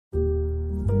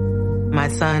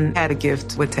son had a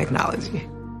gift with technology.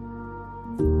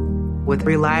 With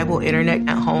reliable internet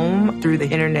at home through the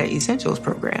Internet Essentials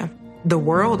program, the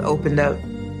world opened up.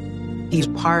 He's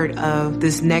part of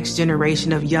this next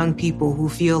generation of young people who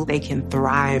feel they can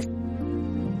thrive.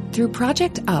 Through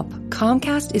Project UP,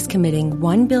 Comcast is committing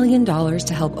 $1 billion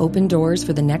to help open doors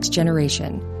for the next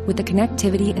generation with the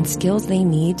connectivity and skills they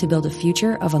need to build a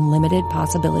future of unlimited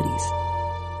possibilities.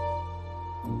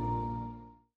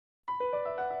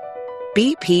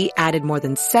 BP added more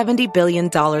than $70 billion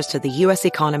to the U.S.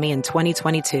 economy in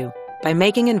 2022 by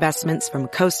making investments from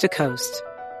coast to coast.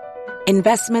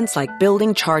 Investments like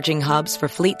building charging hubs for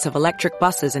fleets of electric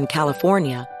buses in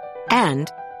California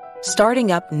and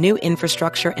starting up new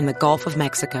infrastructure in the Gulf of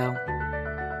Mexico.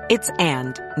 It's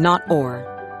and, not or.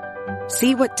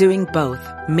 See what doing both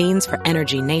means for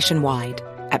energy nationwide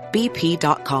at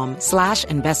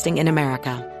bp.com/investing in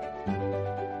America.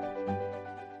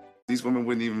 These women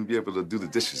wouldn't even be able to do the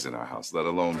dishes in our house, let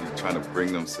alone be trying to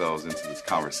bring themselves into this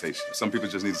conversation. Some people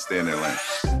just need to stay in their lane.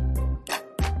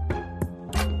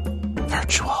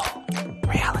 Virtual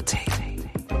reality.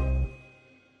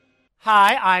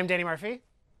 Hi, I'm Danny Murphy.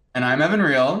 And I'm Evan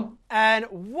Real. And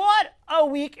what a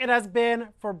week it has been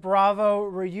for Bravo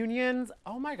reunions.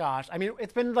 Oh my gosh. I mean,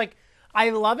 it's been like, I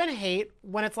love and hate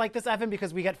when it's like this, Evan,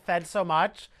 because we get fed so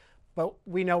much, but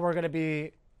we know we're going to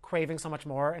be craving so much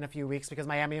more in a few weeks because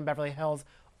Miami and Beverly Hills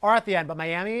are at the end, but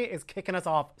Miami is kicking us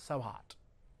off so hot.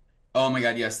 Oh my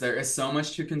God, yes, there is so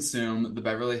much to consume. The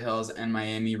Beverly Hills and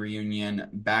Miami reunion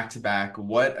back to back.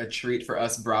 What a treat for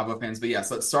us Bravo fans. But yes,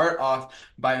 let's start off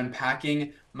by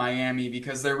unpacking Miami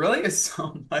because there really is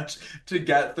so much to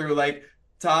get through. Like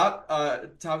top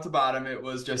to bottom, it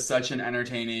was just such an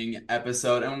entertaining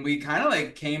episode. And we kind of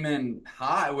like came in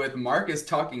hot with Marcus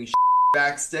talking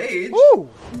backstage. Ooh.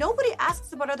 Nobody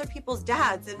asks about other people's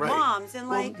dads and moms and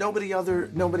like nobody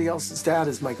else's dad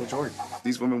is Michael Jordan.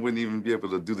 These women wouldn't even be able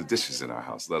to do the dishes in our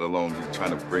house, let alone be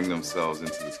trying to bring themselves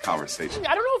into this conversation.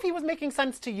 I don't know if he was making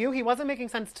sense to you. He wasn't making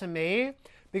sense to me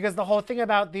because the whole thing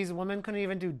about these women couldn't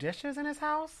even do dishes in his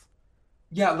house.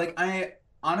 Yeah, like I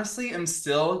honestly am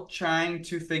still trying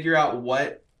to figure out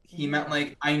what he meant.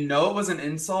 Like I know it was an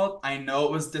insult. I know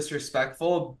it was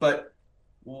disrespectful, but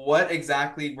what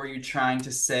exactly were you trying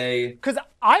to say? Because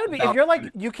I would be, if you're like,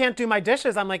 you can't do my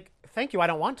dishes, I'm like, thank you, I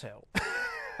don't want to.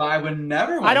 I would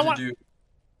never want to do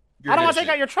your I don't want to dishes. take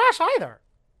out your trash either.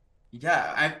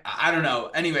 Yeah, I don't know.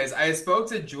 Anyways, I spoke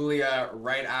to Julia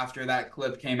right after that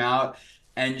clip came out,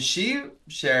 and she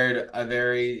shared a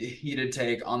very heated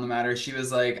take on the matter. She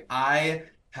was like, I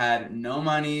had no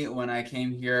money when I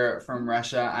came here from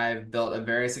Russia. I've built a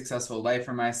very successful life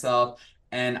for myself.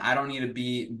 And I don't need to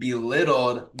be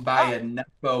belittled by a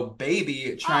nepo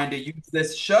baby trying to use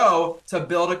this show to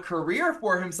build a career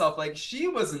for himself. Like, she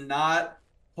was not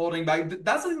holding back.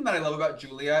 That's the thing that I love about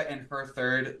Julia in her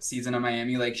third season of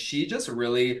Miami. Like, she just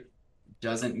really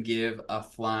doesn't give a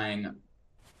flying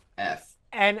F.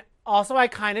 And also, I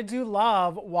kind of do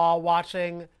love while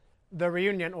watching the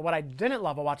reunion, or what I didn't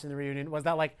love while watching the reunion was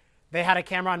that, like, they had a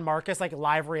camera on Marcus, like,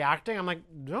 live reacting. I'm like,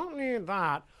 don't need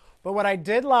that. But what I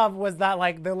did love was that,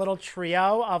 like, the little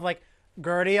trio of, like,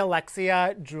 Gertie,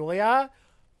 Alexia, Julia,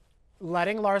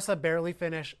 letting Larsa barely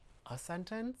finish a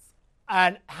sentence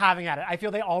and having at it. I feel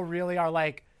they all really are,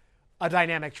 like, a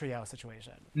dynamic trio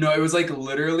situation. No, it was, like,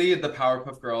 literally the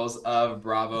Powerpuff Girls of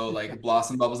Bravo, like,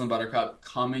 Blossom, Bubbles, and Buttercup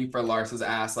coming for Larsa's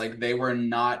ass. Like, they were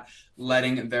not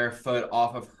letting their foot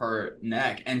off of her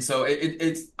neck. And so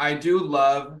it's I do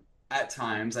love, at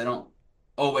times, I don't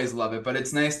always love it, but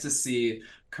it's nice to see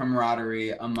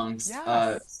camaraderie amongst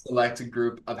a select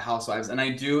group of housewives. And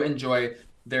I do enjoy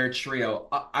their trio.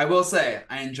 I will say,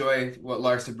 I enjoy what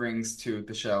Larsa brings to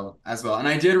the show as well. And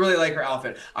I did really like her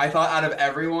outfit. I thought out of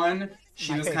everyone,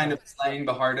 she was kind of playing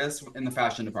the hardest in the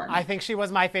fashion department. I think she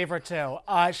was my favorite too.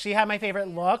 She had my favorite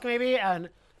look maybe, and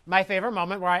my favorite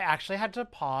moment where I actually had to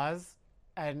pause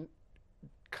and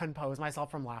compose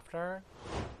myself from laughter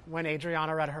when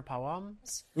Adriana read her poem.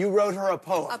 You wrote her a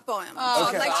poem. a poem. Oh, So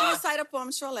okay. I'd like to recite a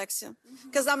poem to Alexia,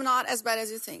 because I'm not as bad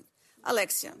as you think.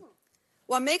 Alexia,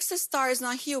 what makes a star is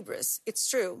not hubris, it's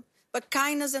true, but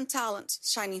kindness and talent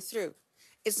shining through.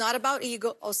 It's not about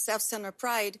ego or self-centered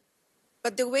pride,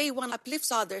 but the way one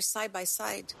uplifts others side by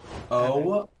side.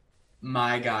 Oh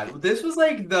my God. This was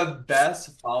like the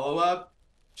best follow-up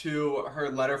to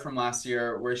her letter from last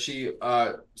year where she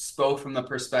spoke from the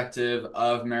perspective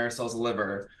of Marisol's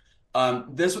liver.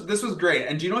 This was great.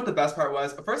 And do you know what the best part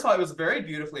was? First of all, it was very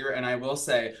beautifully written. I will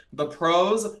say the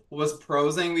prose was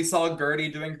prosing. We saw Gertie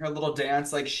doing her little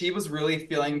dance. Like, she was really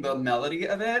feeling the melody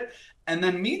of it. And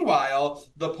then meanwhile,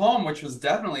 the poem, which was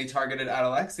definitely targeted at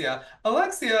Alexia,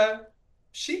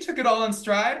 she took it all in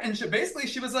stride, and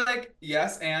she was like,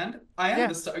 yes, and I am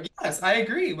the star. Yes, I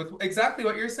agree with exactly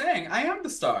what you're saying. I am the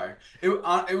star.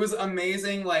 It was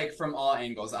amazing, like from all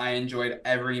angles. I enjoyed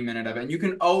every minute of it. And you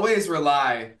can always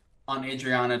rely on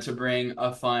Adriana to bring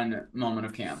a fun moment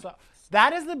of camp. So,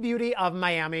 that is the beauty of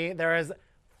Miami. There is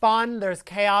fun, there's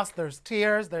chaos, there's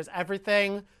tears, there's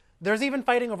everything. There's even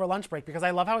fighting over lunch break, because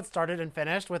I love how it started and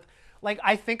finished with, like,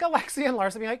 I think Alexia and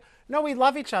Larsa being like, no, we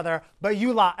love each other, but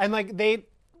you lie. And, like, they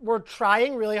were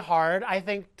trying really hard, I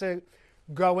think, to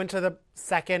go into the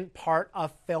second part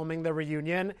of filming the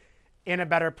reunion in a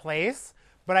better place.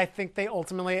 But I think they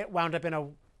ultimately wound up in a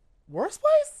worse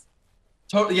place.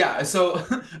 Totally, yeah. So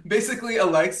basically,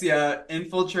 Alexia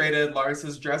infiltrated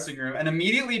Larsa's dressing room and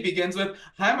immediately begins with,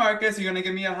 "Hi, Marcus. You're gonna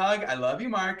give me a hug? I love you,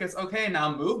 Marcus. Okay,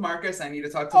 now move, Marcus. I need to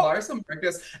talk to Larsa,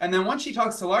 Marcus." And then once she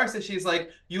talks to Larsa, she's like,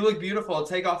 "You look beautiful.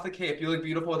 Take off the cape. You look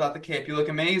beautiful without the cape. You look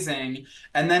amazing."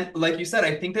 And then, like you said,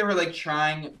 I think they were like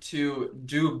trying to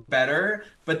do better,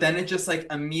 but then it just like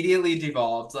immediately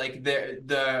devolved. Like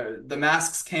the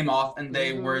masks came off, and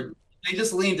they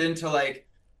just leaned into like,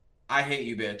 "I hate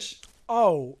you, bitch."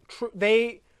 Oh,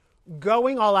 they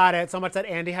going all at it so much that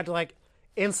Andy had to like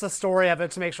Insta story of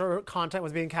it to make sure content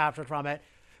was being captured from it.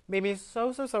 Made me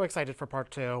so excited for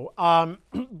part 2.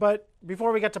 But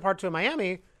before we get to part 2 of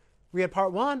Miami, we had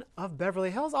part 1 of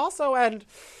Beverly Hills also, and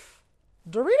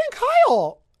Dorit and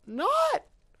Kyle not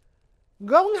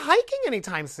going hiking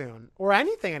anytime soon, or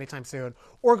anything anytime soon,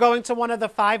 or going to one of the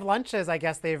 5 lunches I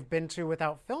guess they've been to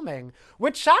without filming,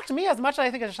 which shocked me as much as I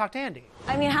think it shocked Andy.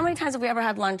 I mean, how many times have we ever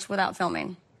had lunch without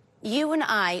filming? You and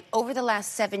I, over the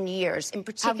last 7 years, in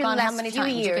particular, Have gone last how many few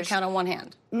times? years, You can count on one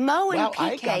hand. Mo and Wow,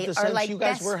 I got PK the are sense like you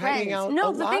guys best were hanging friends. out No,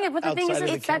 a the lot thing is, outside of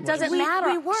the that camera. doesn't We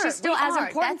matter. were. She's still We as are.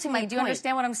 important That's to my me. Do you point.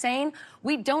 understand what I'm saying?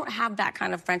 We don't have that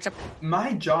kind of friendship.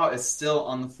 My jaw is still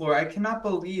on the floor. I cannot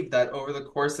believe that over the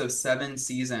course of 7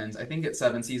 seasons, I think it's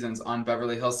 7 seasons on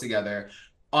Beverly Hills together,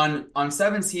 on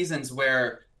 7 seasons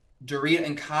where Dorit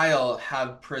and Kyle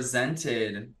have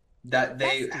presented that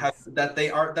they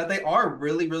are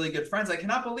really, really good friends. I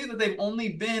cannot believe that they've only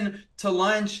been to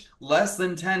lunch less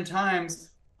than 10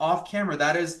 times off camera.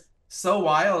 That is so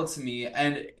wild to me.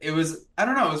 And it was, I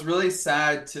don't know, it was really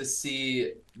sad to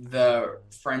see the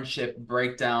friendship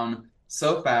break down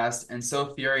so fast and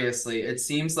so furiously. It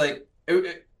seems like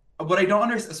what I don't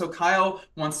understand. So Kyle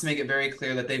wants to make it very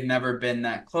clear that they've never been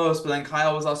that close, but then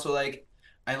Kyle was also like,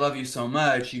 "I love you so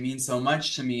much. You mean so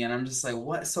much to me." And I'm just like,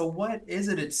 what? So what is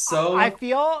it? It's so. I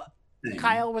feel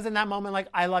Kyle was in that moment like,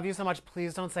 "I love you so much.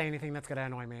 Please don't say anything that's gonna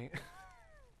annoy me."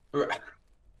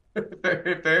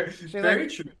 Very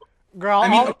true. Girl, I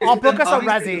mean, I'll book us a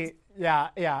obviously resi.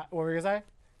 Yeah. What were you gonna say?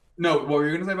 No, what were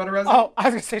you gonna say about a resi? Oh, I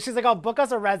was gonna say, she's like, "I'll book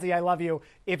us a resi. I love you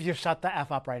if you shut the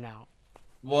F up right now."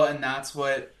 Well, and that's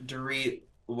what Dorit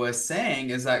was saying,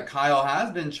 is that Kyle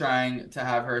has been trying to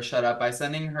have her shut up by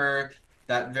sending her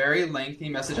that very lengthy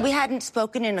message. We hadn't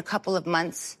spoken in a couple of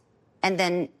months, and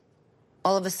then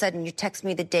all of a sudden you text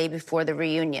me the day before the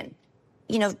reunion.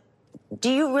 You know,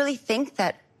 do you really think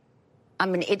that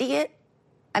I'm an idiot?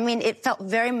 I mean, it felt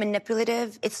very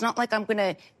manipulative. It's not like I'm going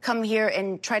to come here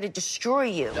and try to destroy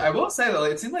you. I will say, though,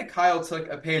 it seemed like Kyle took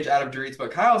a page out of Dorit's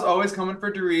book. Kyle's always coming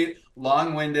for Dorit,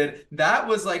 long-winded. That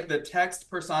was like the text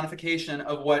personification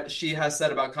of what she has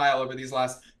said about Kyle over these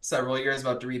last several years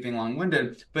about Dorit being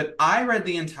long-winded. But I read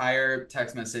the entire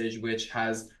text message, which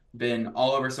has been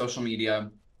all over social media.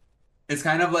 It's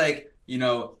kind of like, you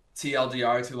know,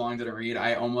 TLDR, too long, didn't read.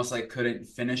 I almost like couldn't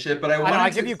finish it, but I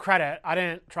give you credit. I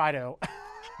didn't try to.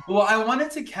 Well, I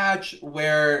wanted to catch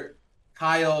where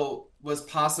Kyle was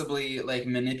possibly like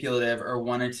manipulative or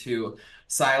wanted to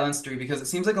silence Dorit, because it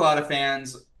seems like a lot of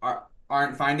fans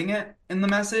aren't finding it in the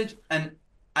message. And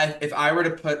if I were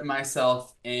to put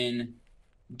myself in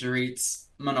Dorit's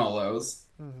Manolos,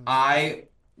 I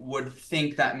would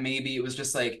think that maybe it was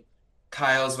just like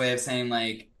Kyle's way of saying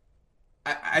like,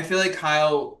 I feel like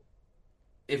Kyle,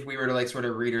 if we were to like sort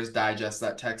of Reader's Digest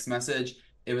that text message,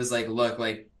 it was like, look,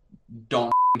 like,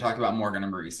 don't talk about Morgan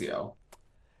and Mauricio.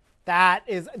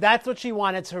 That's what she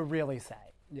wanted to really say.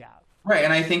 Yeah. Right.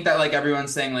 And I think that like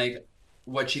everyone's saying like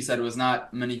what she said was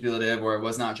not manipulative or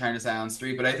was not trying to silence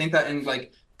Dorit. But I think that in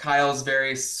like Kyle's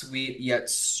very sweet yet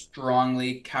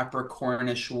strongly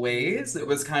Capricornish ways, it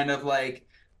was kind of like,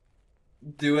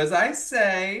 do as I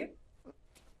say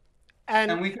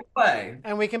and we can play.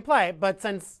 And we can play. But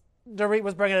since Dorit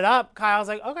was bringing it up, Kyle's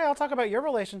like, okay, I'll talk about your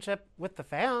relationship with the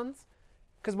fans.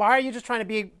 Because why are you just trying to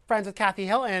be friends with Kathy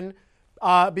Hilton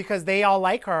because they all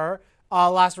like her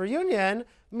last reunion?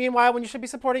 Meanwhile, when you should be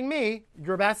supporting me,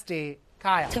 your bestie.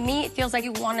 Kyle. To me, it feels like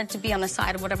you wanted to be on the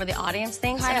side of whatever the audience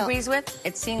thinks and agrees with.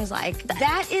 It seems like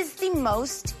That is the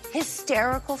most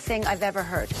hysterical thing I've ever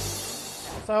heard.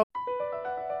 So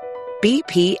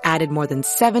BP added more than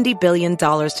 $70 billion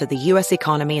to the U.S.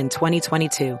 economy in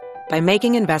 2022 by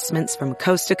making investments from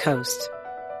coast to coast.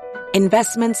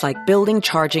 Investments like building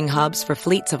charging hubs for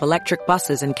fleets of electric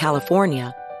buses in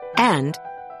California and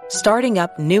starting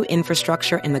up new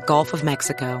infrastructure in the Gulf of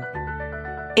Mexico.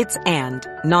 It's and,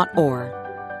 not or.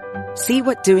 See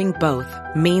what doing both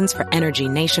means for energy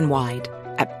nationwide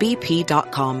at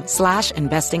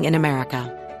bp.com/investing in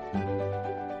America.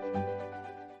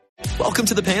 Welcome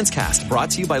to the Pants Cast,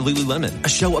 brought to you by Lululemon, a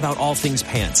show about all things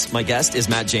pants. My guest is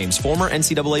Matt James, former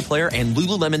NCAA player and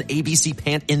Lululemon ABC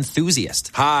pant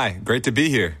enthusiast. Hi, great to be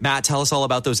here. Matt, tell us all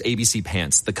about those ABC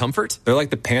pants. The comfort? They're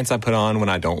like the pants I put on when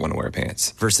I don't want to wear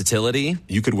pants. Versatility?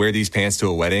 You could wear these pants to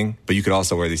a wedding, but you could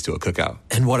also wear these to a cookout.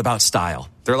 And what about style?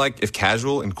 They're like if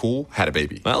casual and cool had a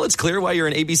baby. Well, it's clear why you're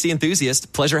an ABC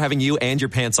enthusiast. Pleasure having you and your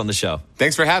pants on the show.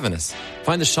 Thanks for having us.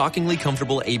 Find the shockingly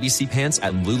comfortable ABC pants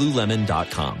at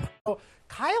Lululemon.com.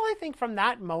 Kyle, I think from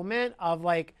that moment of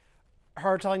like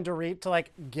her telling Dorit to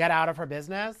like get out of her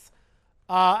business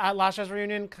at last year's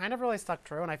reunion kind of really stuck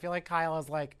true. And I feel like Kyle is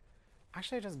like,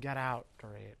 actually just get out,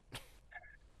 Dorit.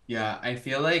 Yeah, I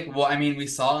feel like, well, I mean, we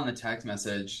saw in the text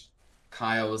message,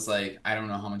 Kyle was like, I don't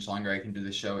know how much longer I can do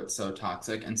the show. It's so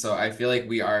toxic. And so I feel like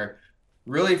we are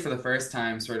really for the first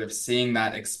time sort of seeing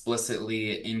that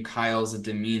explicitly in Kyle's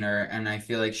demeanor. And I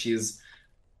feel like she's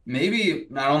maybe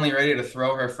not only ready to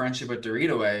throw her friendship with Dorit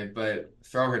away, but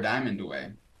throw her diamond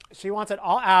away. She wants it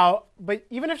all out. But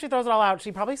even if she throws it all out,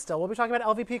 she probably still will be talking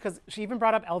about LVP because she even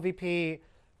brought up LVP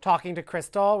talking to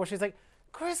Crystal where she's like,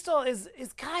 Crystal, is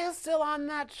Kyle still on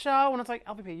that show? And it's like,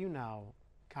 LVP, you know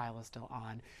Kyle is still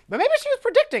on. But maybe she was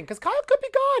predicting because Kyle could be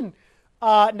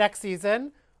gone next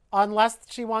season unless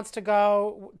she wants to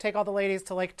go take all the ladies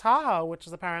to Lake Tahoe, which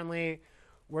is apparently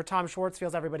where Tom Schwartz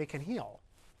feels everybody can heal.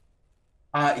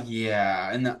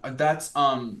 Yeah, and that's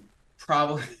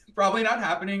probably not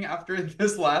happening after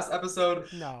this last episode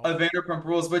of Vanderpump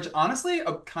Rules, which honestly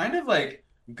kind of like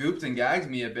gooped and gagged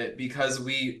me a bit because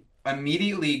we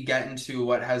immediately get into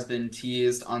what has been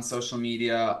teased on social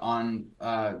media on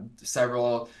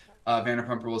several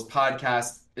Vanderpump Rules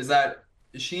podcasts is that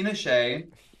Scheana Shay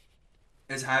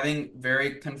is having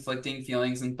very conflicting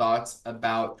feelings and thoughts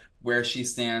about where she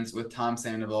stands with Tom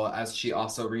Sandoval as she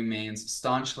also remains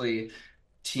staunchly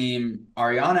Team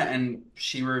Ariana. And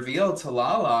she revealed to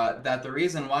Lala that the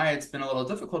reason why it's been a little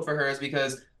difficult for her is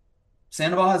because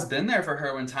Sandoval has been there for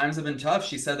her when times have been tough.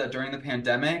 She said that during the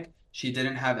pandemic, she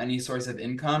didn't have any source of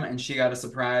income and she got a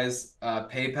surprise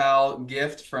PayPal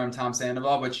gift from Tom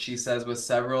Sandoval, which she says was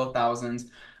several thousands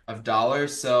of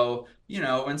dollars. So, you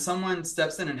know, when someone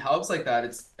steps in and helps like that,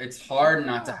 it's hard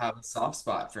not to have a soft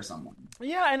spot for someone.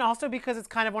 Yeah, and also because it's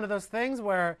kind of one of those things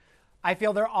where I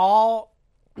feel they're all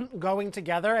going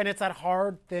together and it's that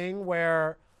hard thing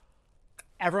where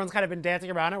everyone's kind of been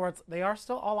dancing around it where they are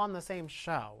still all on the same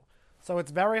show. So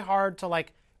it's very hard to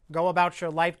like go about your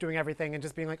life doing everything and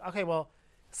just being like, okay, well,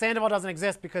 Sandoval doesn't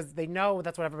exist because they know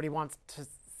that's what everybody wants to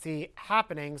see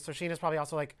happening. So Scheana's probably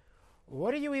also like,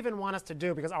 what do you even want us to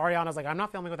do? Because Ariana's like, I'm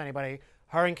not filming with anybody.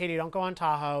 Her and Katie don't go on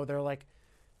Tahoe. They're like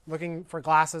looking for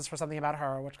glasses for something about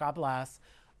her, which God bless.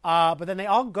 But then they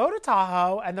all go to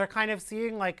Tahoe and they're kind of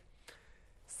seeing like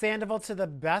Sandoval to the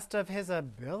best of his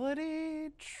ability,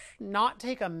 not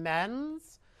take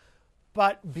amends,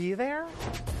 but be there.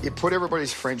 It put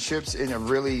everybody's friendships in a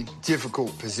really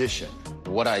difficult position.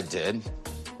 What I did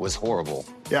was horrible.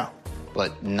 Yeah.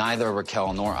 But neither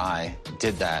Raquel nor I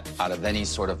did that out of any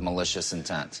sort of malicious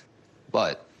intent.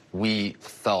 But we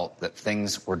felt that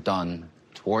things were done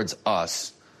towards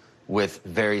us with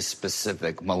very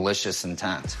specific malicious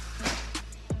intent.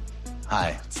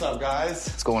 Hi. What's up, guys?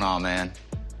 What's going on, man?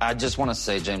 I just want to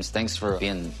say, James, thanks for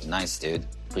being nice, dude.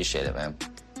 Appreciate it, man.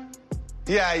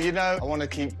 Yeah, you know, I want to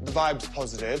keep the vibes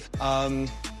positive. And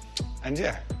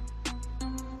yeah.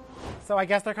 So I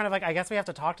guess they're kind of like, I guess we have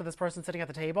to talk to this person sitting at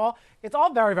the table. It's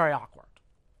all very, very awkward.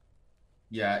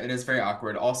 Yeah, it is very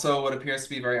awkward. Also, what appears to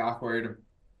be very awkward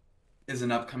is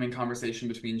an upcoming conversation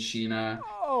between Scheana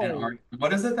and Ari.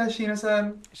 What is it that Scheana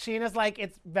said? Sheena's like,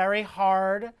 it's very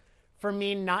hard for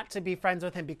me not to be friends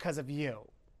with him because of you,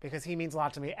 because he means a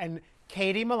lot to me. And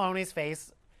Katie Maloney's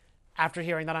face after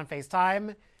hearing that on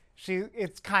FaceTime,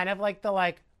 it's kind of like the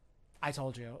like, I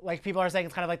told you. Like people are saying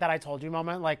it's kind of like that I told you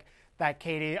moment, like that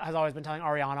Katie has always been telling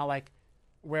Ariana like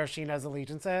where Sheena's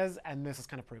allegiance is, and this is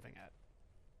kind of proving it.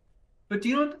 But do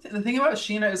you know what the thing about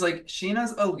Scheana is like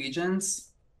Sheena's allegiance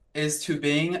is to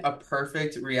being a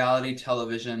perfect reality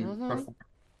television performer.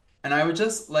 And I would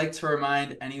just like to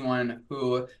remind anyone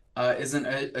who isn't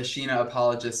a Scheana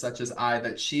apologist such as I,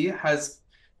 that she has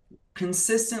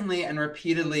consistently and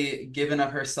repeatedly given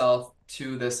of herself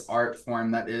to this art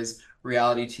form that is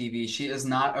reality TV. She is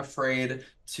not afraid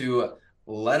to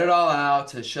let it all out,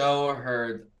 to show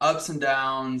her ups and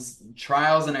downs,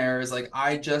 trials and errors. Like,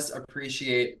 I just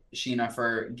appreciate Scheana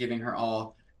for giving her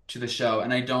all to the show.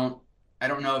 And I don't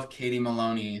know if Katie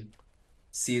Maloney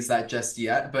sees that just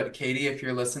yet, but Katie, if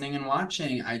you're listening and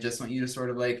watching, I just want you to sort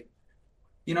of like,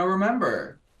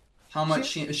 remember how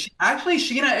much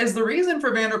Scheana is the reason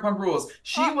for Vanderpump Rules.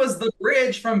 She was the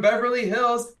bridge from Beverly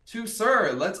Hills to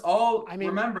Sir. Let's all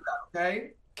remember that,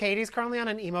 okay? Katie's currently on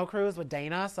an emo cruise with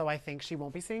Dana, so I think she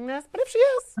won't be seeing this. But if she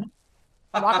is,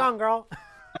 rock on, girl.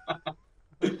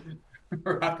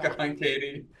 Rock on,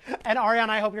 Katie. And Ariana,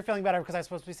 I hope you're feeling better because I'm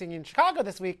supposed to be seeing you in Chicago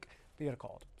this week, but you had a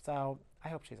cold. So I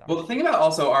hope she's all right. Well, the thing about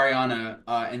also Ariana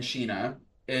and Scheana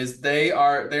is they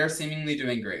are seemingly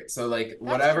doing great. So like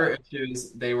whatever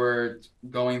issues they were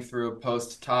going through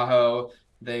post Tahoe,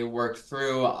 they worked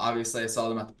through. Obviously, I saw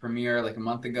them at the premiere like a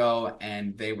month ago,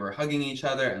 and they were hugging each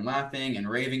other and laughing and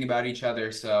raving about each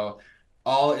other. So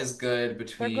all is good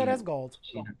between. They're good as gold.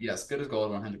 Yes, good as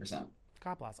gold, 100%.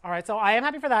 God bless. All right, so I am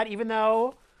happy for that, even though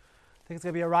I think it's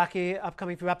going to be a rocky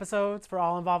upcoming few episodes for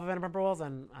all involved with Vanderpump Rules,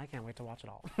 and I can't wait to watch it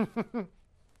all.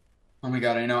 Oh my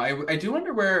God, I know. I do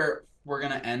wonder where we're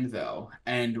going to end, though.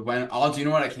 And do you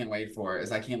know what I can't wait for?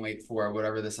 I can't wait for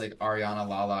whatever this like Ariana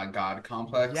Lala God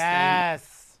complex thing. Yeah,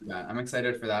 I'm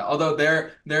excited for that. Although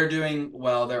they're doing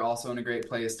well, they're also in a great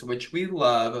place, which we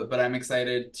love, but I'm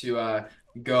excited to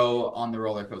go on the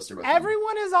roller coaster with them.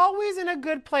 Everyone is always in a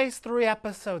good place 3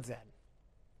 episodes in.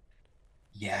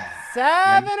 Yeah.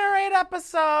 7 or 8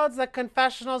 episodes, the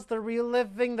confessionals, the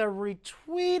reliving, the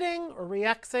retweeting or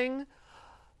reacting.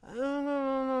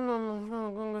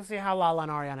 We'll see how Lala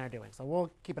and Ariana are doing. So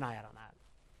we'll keep an eye out on that.